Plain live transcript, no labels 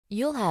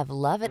You'll have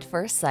love at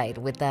first sight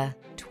with the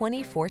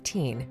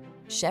 2014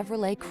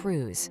 Chevrolet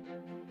Cruze.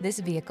 This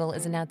vehicle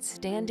is an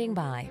outstanding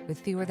buy with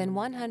fewer than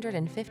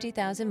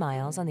 150,000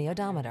 miles on the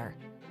odometer.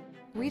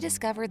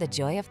 Rediscover the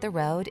joy of the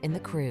road in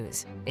the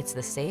Cruze. It's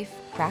the safe,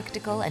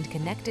 practical, and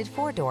connected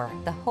four-door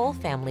the whole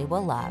family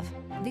will love.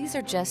 These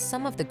are just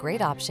some of the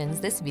great options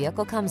this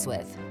vehicle comes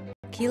with: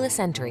 keyless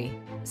entry,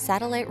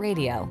 satellite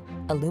radio,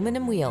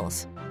 aluminum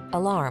wheels,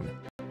 alarm,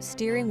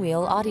 steering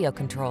wheel audio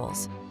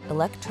controls,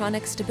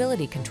 electronic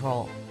stability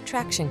control,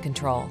 traction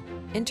control,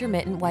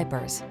 intermittent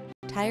wipers,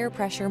 tire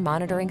pressure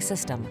monitoring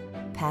system,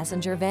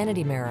 passenger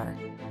vanity mirror.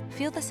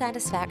 Feel the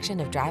satisfaction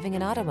of driving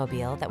an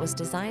automobile that was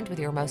designed with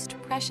your most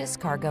precious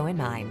cargo in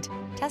mind.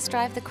 Test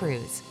drive the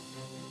Cruze.